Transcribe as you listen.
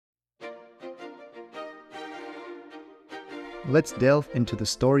Let's delve into the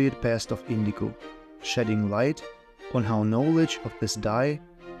storied past of indigo, shedding light on how knowledge of this dye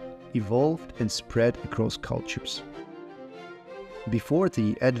evolved and spread across cultures. Before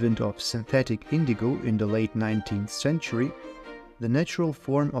the advent of synthetic indigo in the late 19th century, the natural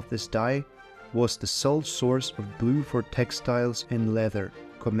form of this dye was the sole source of blue for textiles and leather,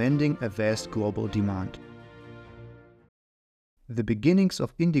 commanding a vast global demand. The beginnings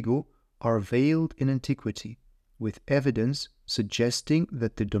of indigo are veiled in antiquity, with evidence suggesting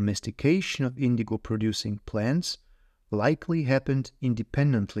that the domestication of indigo-producing plants likely happened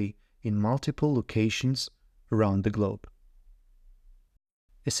independently in multiple locations around the globe.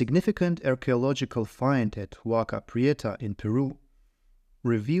 A significant archaeological find at Huaca Prieta in Peru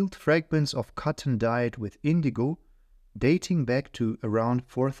revealed fragments of cotton dyed with indigo dating back to around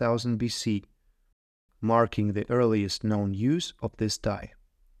 4000 BC, marking the earliest known use of this dye.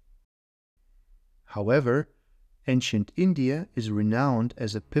 However, ancient India is renowned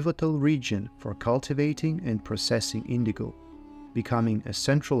as a pivotal region for cultivating and processing indigo, becoming a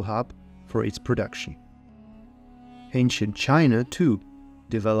central hub for its production. Ancient China, too,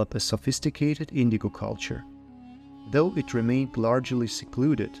 developed a sophisticated indigo culture, though it remained largely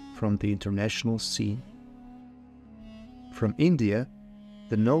secluded from the international scene. From India,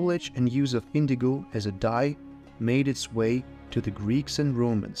 the knowledge and use of indigo as a dye made its way to the Greeks and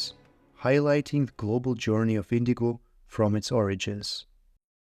Romans, highlighting the global journey of indigo from its origins.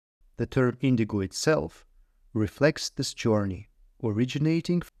 The term indigo itself reflects this journey,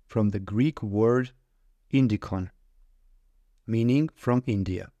 originating from the Greek word indikon, meaning from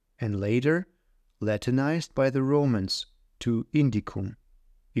India, and later Latinized by the Romans to indicum,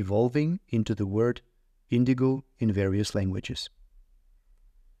 evolving into the word indigo in various languages.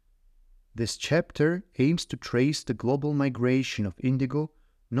 This chapter aims to trace the global migration of indigo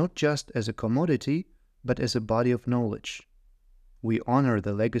not just as a commodity, but as a body of knowledge. We honor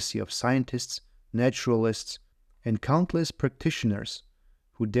the legacy of scientists, naturalists, and countless practitioners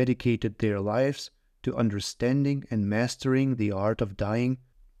who dedicated their lives to understanding and mastering the art of dyeing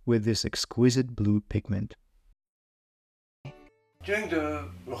with this exquisite blue pigment. During the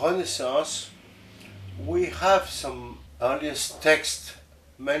Renaissance, we have some earliest texts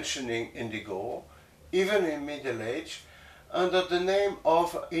mentioning indigo, even in Middle Age, under the name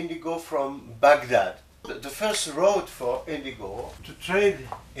of indigo from Baghdad. The first road for indigo, to trade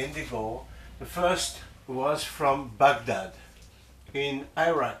indigo, the first was from Baghdad in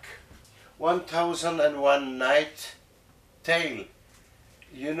Iraq. 1001 Night Tale.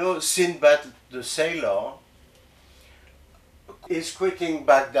 You know, Sinbad the sailor is quitting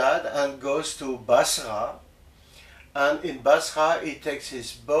Baghdad and goes to Basra, and in Basra he takes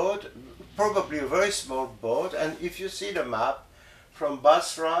his boat, probably a very small boat, and if you see the map from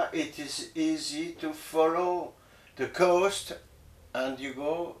Basra it is easy to follow the coast and you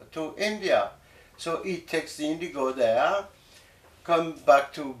go to India. So he takes the indigo there, comes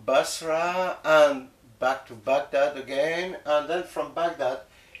back to Basra and back to Baghdad again, and then from Baghdad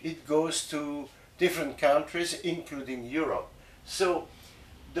it goes to different countries including Europe. So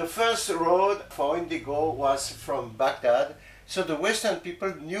the first road for indigo was from Baghdad, so the Western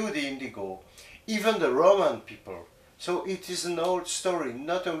people knew the indigo, even the Roman people. So it is an old story.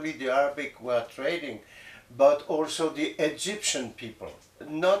 Not only the Arabic were trading, but also the Egyptian people.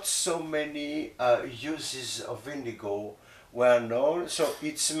 Not so many uses of indigo were known, so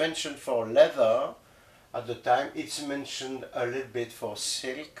it's mentioned for leather at the time, it's mentioned a little bit for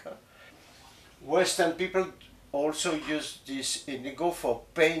silk. Western people also use this indigo for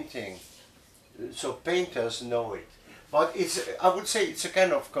painting, so painters know it. But I would say it's a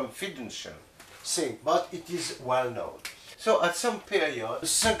kind of confidential thing, but it is well known. So at some period, the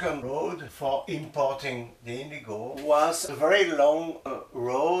second road for importing the indigo was a very long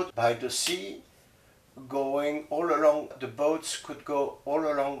road by the sea, going all along. The boats could go all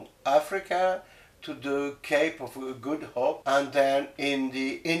along Africa to the Cape of Good Hope and then in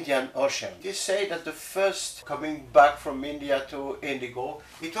the Indian Ocean. They say that the first coming back from India to indigo,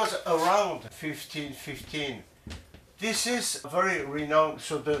 it was around 1515. This is very renowned,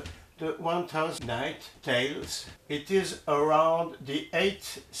 so the 1000 Night Tales, it is around the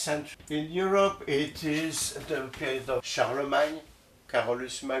 8th century. In Europe it is the period of Charlemagne,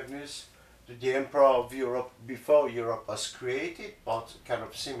 Carolus Magnus, the emperor of Europe before Europe was created, but kind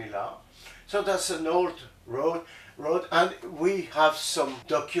of similar. So that's an old road, and we have some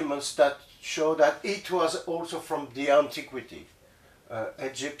documents that show that it was also from the antiquity,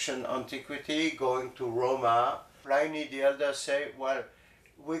 Egyptian antiquity, going to Roma. Pliny the Elder say, well,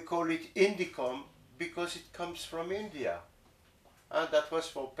 we call it indicum because it comes from India, and that was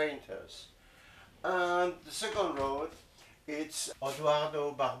for painters. And the second road it's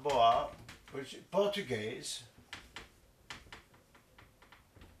Eduardo Barboa, which is Portuguese,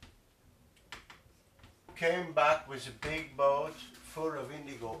 came back with a big boat full of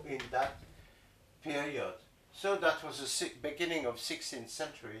indigo in that period. So that was the beginning of 16th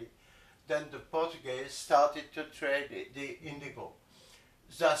century. Then the Portuguese started to trade the indigo.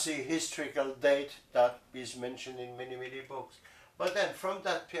 That's a historical date that is mentioned in many, many books. But then from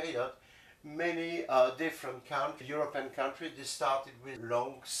that period, many different countries, European countries, they started with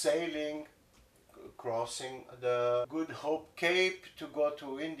long sailing, crossing the Good Hope Cape to go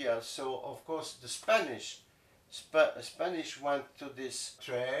to India. So of course the Spanish went to this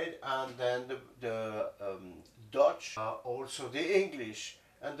trade, and then the Dutch, also the English,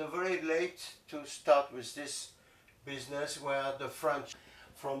 and the very late to start with this business were the French.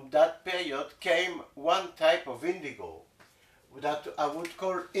 From that period came one type of indigo that I would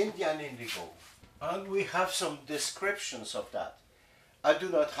call Indian indigo, and we have some descriptions of that. I do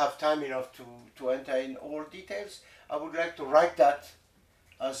not have time enough to enter in all details. I would like to write that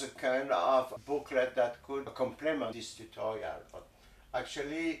as a kind of booklet that could complement this tutorial. But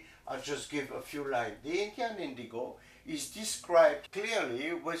actually, I'll just give a few lines. The Indian indigo is described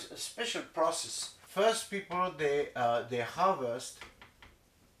clearly with a special process. First, people they harvest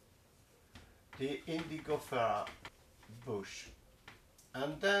the Indigofera bush,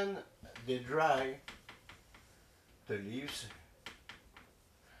 and then they dry the leaves,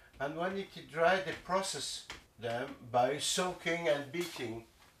 and when it is dry they process them by soaking and beating,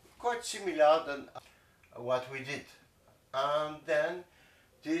 quite similar than what we did. And then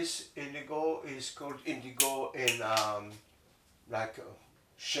this indigo is called indigo in like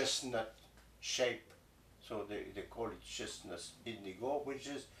a chestnut shape, so they call it chestnut indigo, which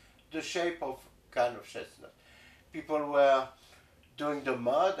is the shape of kind of chestnut. People were doing the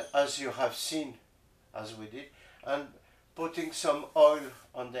mud, as you have seen, as we did, and putting some oil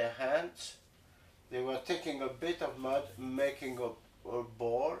on their hands. They were taking a bit of mud, making a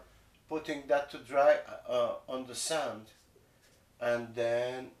ball, putting that to dry on the sand, and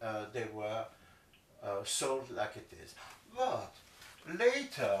then they were sold like it is. But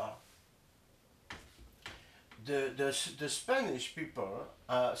later, the Spanish people,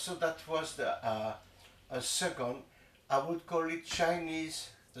 so that was a second, I would call it Chinese.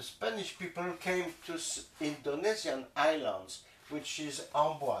 The Spanish people came to Indonesian islands, which is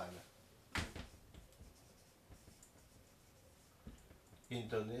Ambuan,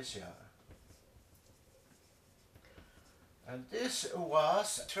 Indonesia. And this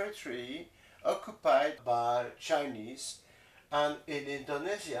was territory occupied by Chinese, and in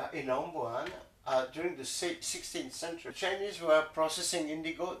Indonesia, in Ambuan, during the 16th century, Chinese were processing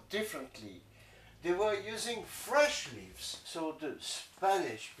indigo differently. They were using fresh leaves. So the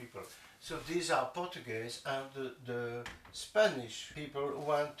Spanish people, so these are Portuguese, and the Spanish people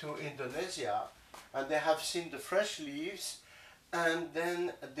went to Indonesia, and they have seen the fresh leaves, and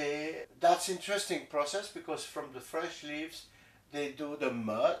then that's interesting process, because from the fresh leaves they do the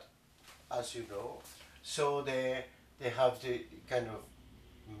mud, as you know. So they have the kind of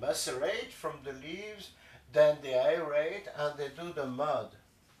macerate from the leaves, then they aerate, and they do the mud.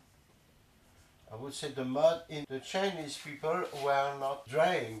 I would say the mud in the Chinese people were not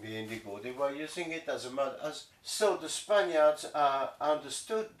drying the indigo, they were using it as a mud. So the Spaniards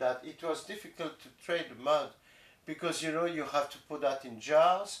understood that it was difficult to trade the mud, because you know you have to put that in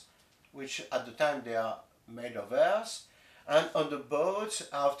jars, which at the time they are made of earth, and on the boats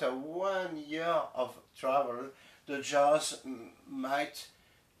after 1 year of travel the jars might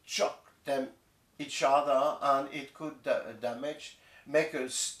choke them each other, and it could make a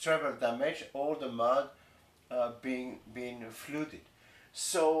travel damage, all the mud being flooded.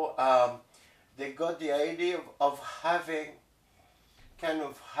 So they got the idea of having kind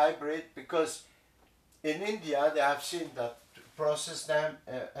of hybrid, because in India they have seen that to process them,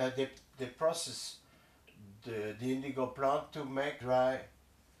 they process the indigo plant to make dry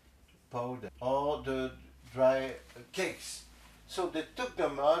powder or the dry cakes. So they took the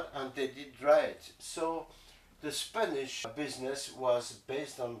mud and they did dry it. So the Spanish business was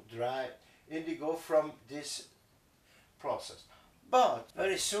based on dry indigo from this process. But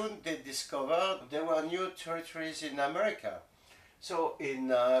very soon they discovered there were new territories in America. So in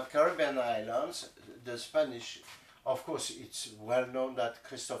Caribbean islands, the Spanish, of course it's well known that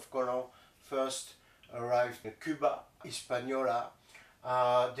Christophe Colomb first arrived in Cuba, Hispaniola.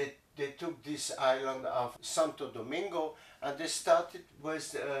 They took this island of Santo Domingo, and they started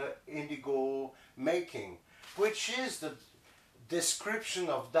with indigo making, which is the description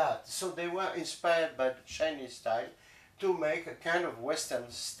of that. So they were inspired by the Chinese style to make a kind of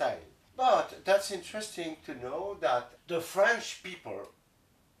Western style. But that's interesting to know that the French people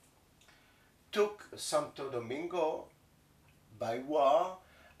took Santo Domingo by war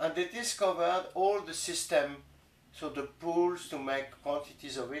and they discovered all the system, so the pools to make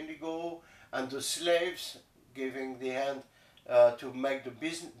quantities of indigo and the slaves giving the hand to make the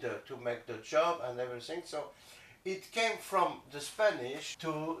business, to make the job and everything. So it came from the Spanish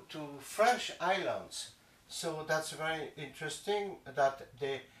to French islands. So that's very interesting that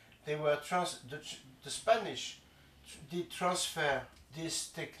they were the Spanish did transfer this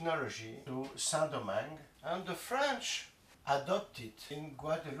technology to Saint-Domingue and the French adopted in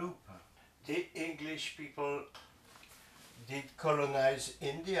Guadeloupe. The English people did colonize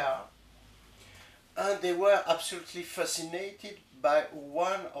India and they were absolutely fascinated by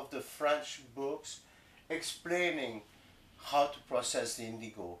one of the French books explaining how to process the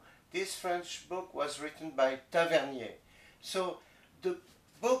indigo. This French book was written by Tavernier. So the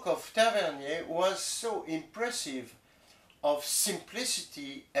book of Tavernier was so impressive of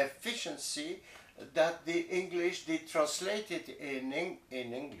simplicity, efficiency, that the English did translate it in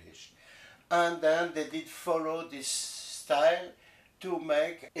English. And then they did follow this style to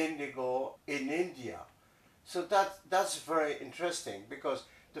make indigo in India. So that's very interesting because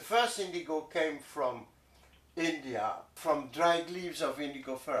the first indigo came from India, from dried leaves of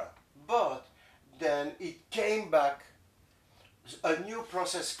Indigofera. But then it came back, a new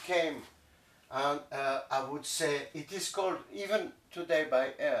process came, and I would say it is called, even today by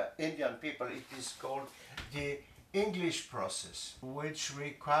Indian people, it is called the English process, which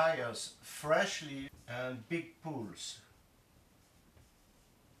requires fresh leaves and big pools.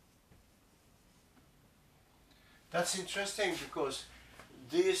 That's interesting because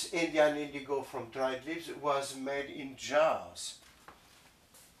this Indian indigo from dried leaves was made in jars.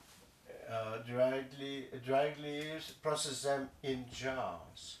 Dried leaves, process them in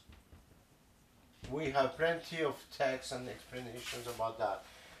jars. We have plenty of texts and explanations about that.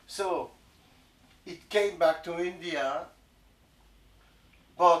 So it came back to India,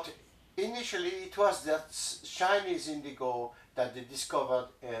 but initially it was that Chinese indigo that they discovered,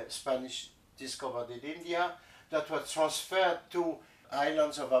 Spanish discovered in India, that was transferred to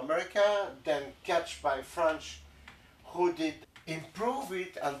islands of America, then catch by French, who did improve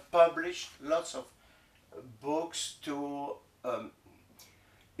it and published lots of books to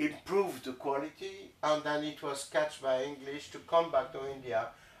improve the quality, and then it was catched by English to come back to India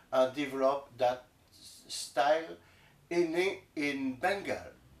and develop that style in Bengal.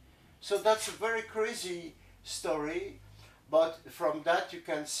 So that's a very crazy story, but from that you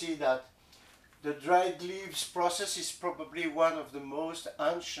can see that the dried leaves process is probably one of the most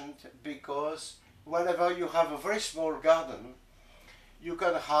ancient, because whenever you have a very small garden, you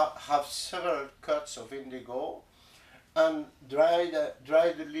can have several cuts of indigo and dry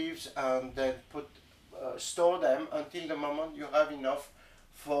the leaves and then store them until the moment you have enough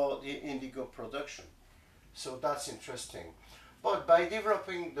for the indigo production. So that's interesting. But by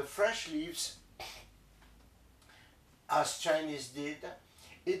developing the fresh leaves, as Chinese did,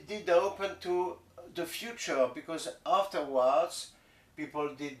 it did open to the future, because afterwards people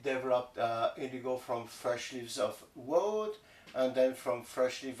did develop indigo from fresh leaves of woad and then from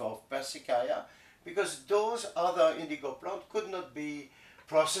fresh leaf of persicaria, because those other indigo plants could not be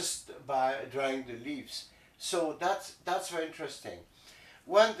processed by drying the leaves. So that's very interesting.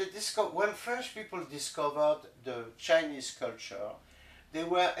 When French people discovered the Chinese culture, they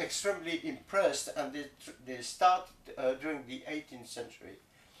were extremely impressed, and they started during the 18th century.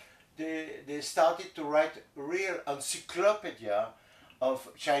 They started to write real encyclopedia of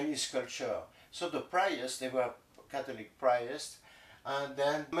Chinese culture. So the priors, they were Catholic priors, and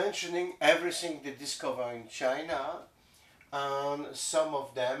then mentioning everything they discover in China, and some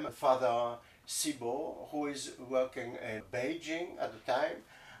of them, Father Sibo, who is working in Beijing at the time,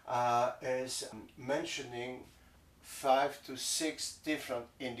 is mentioning 5 to 6 different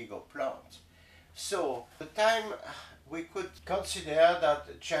indigo plants. So the time we could consider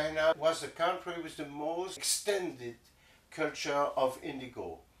that China was the country with the most extended culture of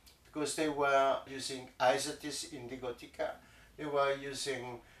indigo, because they were using Isatis indigotica, they were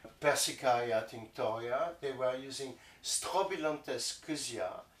using Persicaria tinctoria, they were using Strobilanthes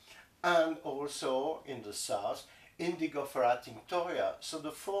cusia, and also in the south, Indigofera tinctoria. So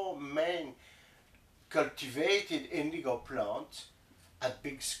the 4 main cultivated indigo plants at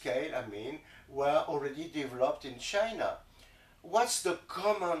big scale, were already developed in China. What's the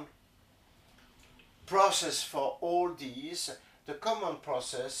common process for all these? The common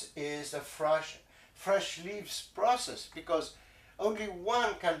process is the fresh leaves process, because only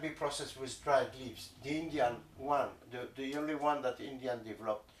one can be processed with dried leaves, the Indian one, the only one that Indian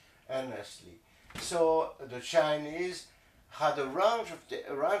developed endlessly. So the Chinese had a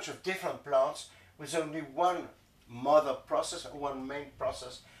range of different plants with only one mother process, one main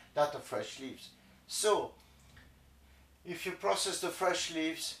process, that of fresh leaves. So if you process the fresh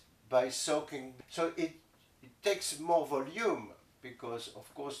leaves by soaking, so it takes more volume, because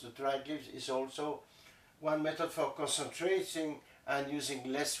of course the dried leaves is also one method for concentrating and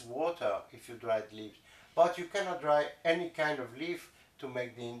using less water if you dry leaves. But you cannot dry any kind of leaf to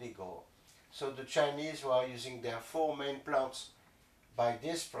make the indigo. So the Chinese were using their 4 main plants by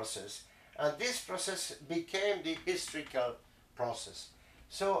this process, and this process became the historical process.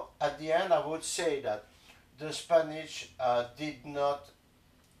 So at the end I would say that the Spanish did not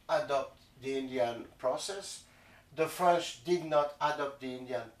adopt the Indian process, the French did not adopt the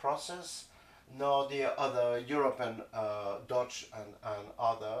Indian process, nor the other European, Dutch and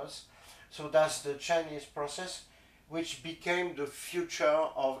others. So that's the Chinese process, which became the future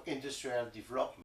of industrial development.